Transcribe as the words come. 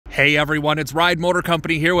Hey everyone, it's Ride Motor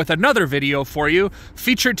Company here with another video for you.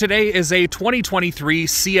 Featured today is a 2023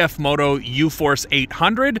 CF Moto Uforce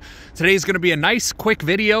 800. Today's going to be a nice quick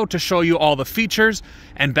video to show you all the features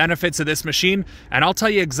and benefits of this machine, and I'll tell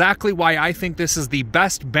you exactly why I think this is the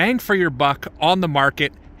best bang for your buck on the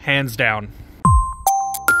market, hands down.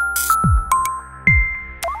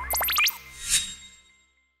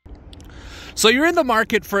 So you're in the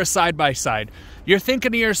market for a side-by-side. You're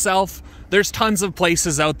thinking to yourself, there's tons of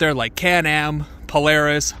places out there like Can-Am,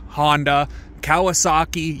 Polaris, Honda,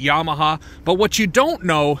 Kawasaki, Yamaha, but what you don't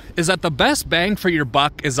know is that the best bang for your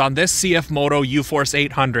buck is on this CF Moto Uforce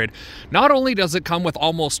 800. Not only does it come with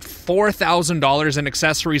almost $4,000 in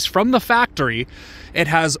accessories from the factory, it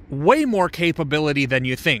has way more capability than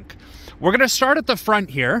you think. We're going to start at the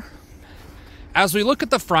front here. As we look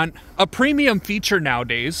at the front, a premium feature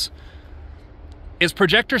nowadays is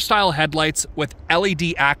projector-style headlights with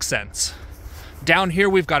LED accents. Down here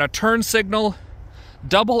we've got a turn signal,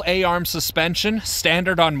 double A-arm suspension,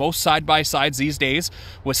 standard on most side-by-sides these days,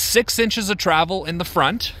 with 6 inches of travel in the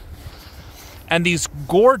front, and these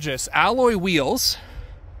gorgeous alloy wheels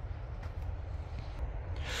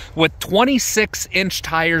with 26-inch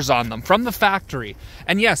tires on them from the factory.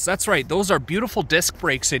 And yes, that's right, those are beautiful disc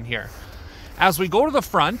brakes in here. As we go to the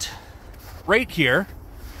front, right here,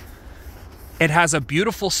 it has a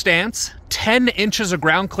beautiful stance, 10 inches of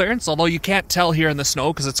ground clearance, although you can't tell here in the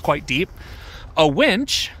snow because it's quite deep. A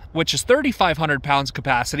winch, which is 3,500 pounds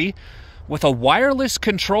capacity, with a wireless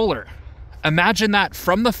controller. Imagine that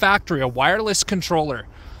from the factory, a wireless controller.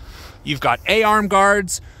 You've got A-arm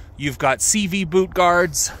guards, you've got CV boot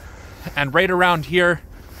guards, and right around here,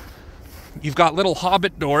 you've got little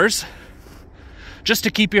hobbit doors just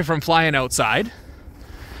to keep you from flying outside.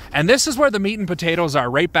 And this is where the meat and potatoes are,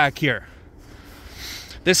 right back here.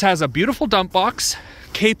 This has a beautiful dump box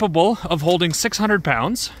capable of holding 600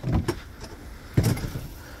 pounds.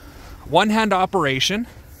 One-hand operation.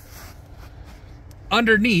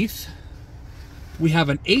 Underneath, we have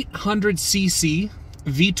an 800cc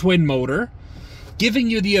V-twin motor, giving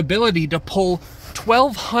you the ability to pull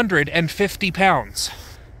 1,250 pounds.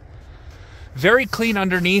 Very clean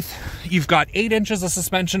underneath. You've got 8 inches of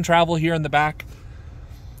suspension travel here in the back.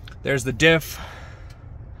 There's the diff,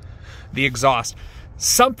 the exhaust.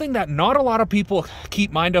 Something that not a lot of people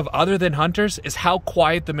keep mind of other than hunters is how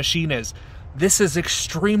quiet the machine is. This is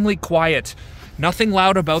extremely quiet. Nothing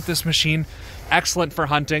loud about this machine. Excellent for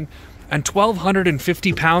hunting. And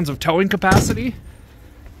 1,250 pounds of towing capacity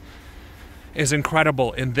is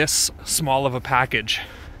incredible in this small of a package.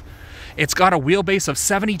 It's got a wheelbase of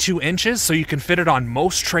 72 inches, so you can fit it on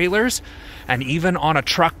most trailers and even on a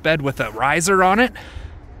truck bed with a riser on it.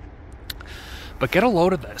 But get a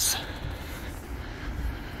load of this.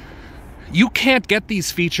 You can't get these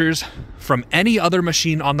features from any other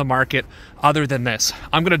machine on the market other than this.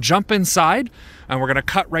 I'm going to jump inside and we're going to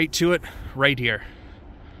cut right to it right here.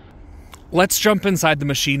 Let's jump inside the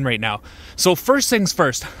machine right now. So first things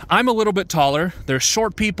first, I'm a little bit taller. There's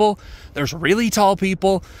short people, there's really tall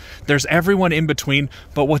people, there's everyone in between.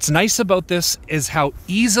 But what's nice about this is how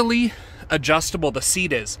easily adjustable the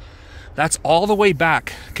seat is. That's all the way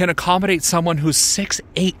back, can accommodate someone who's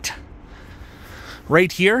 6'8".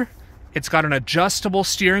 Right here, it's got an adjustable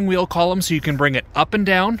steering wheel column so you can bring it up and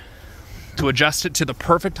down to adjust it to the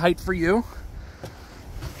perfect height for you.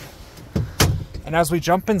 And as we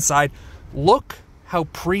jump inside, look how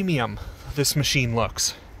premium this machine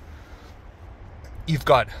looks. You've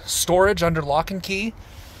got storage under lock and key,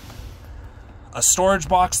 a storage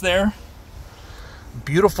box there,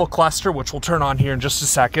 beautiful cluster, which we'll turn on here in just a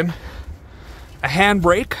second, a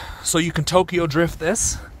handbrake so you can Tokyo drift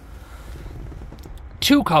this,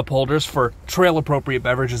 2 cup holders for trail appropriate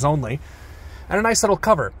beverages only, and a nice little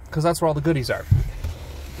cover because that's where all the goodies are.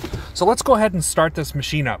 So let's go ahead and start this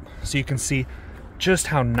machine up so you can see just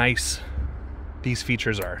how nice these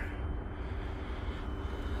features are.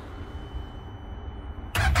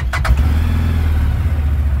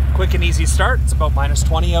 Quick and easy start. It's about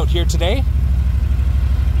 -20 out here today.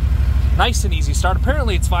 Nice and easy start.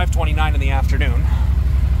 Apparently it's 5:29 in the afternoon.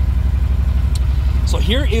 So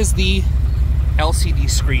here is the LCD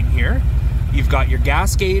screen here. You've got your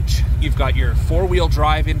gas gauge, you've got your 4-wheel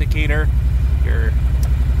drive indicator, your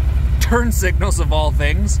turn signals of all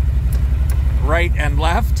things, right and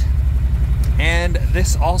left, and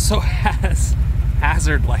this also has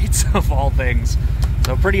hazard lights of all things.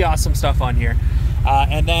 So pretty awesome stuff on here.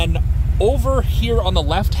 And then over here on the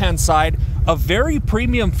left-hand side, a very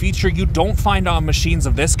premium feature you don't find on machines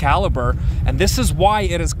of this caliber, and this is why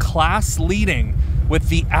it is class leading with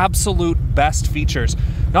the absolute best features.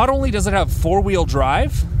 Not only does it have 4-wheel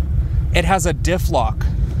drive, it has a diff lock.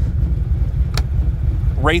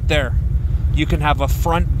 right there, you can have a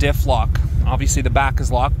front diff lock. Obviously the back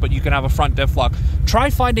is locked, but you can have a front diff lock. Try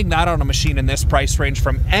finding that on a machine in this price range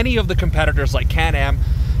from any of the competitors like Can-Am,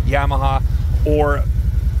 Yamaha, or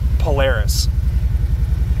Polaris.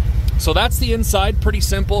 So that's the inside, pretty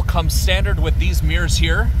simple. Comes standard with these mirrors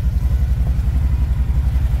here.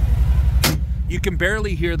 You can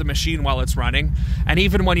barely hear the machine while it's running, and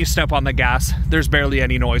even when you step on the gas, there's barely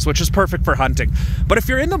any noise, which is perfect for hunting. But if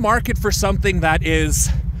you're in the market for something that is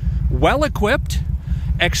well equipped,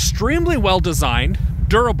 extremely well designed,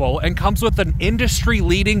 durable, and comes with an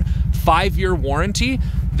industry-leading 5-year warranty,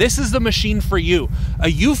 this is the machine for you. A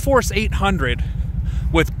Uforce 800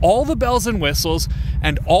 with all the bells and whistles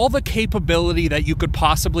and all the capability that you could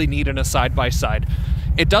possibly need in a side-by-side.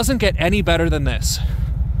 It doesn't get any better than this.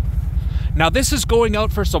 Now this is going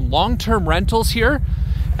out for some long-term rentals here,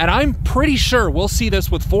 and I'm pretty sure we'll see this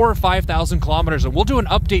with 4,000 or 5,000 kilometers, and we'll do an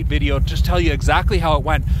update video to just tell you exactly how it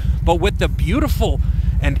went. But with the beautiful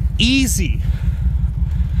and easy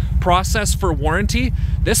process for warranty,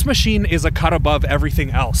 this machine is a cut above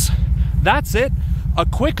everything else. That's it. A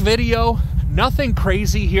quick video, nothing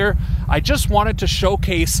crazy here. I just wanted to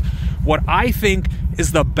showcase what I think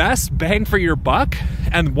is the best bang for your buck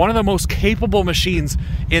and one of the most capable machines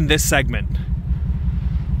in this segment.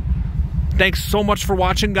 Thanks so much for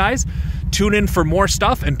watching, guys. Tune in for more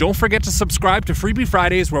stuff, and don't forget to subscribe to Freebie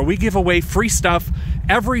Fridays, where we give away free stuff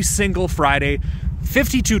every single Friday,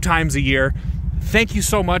 52 times a year. Thank you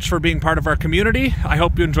so much for being part of our community. I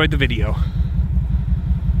hope you enjoyed the video.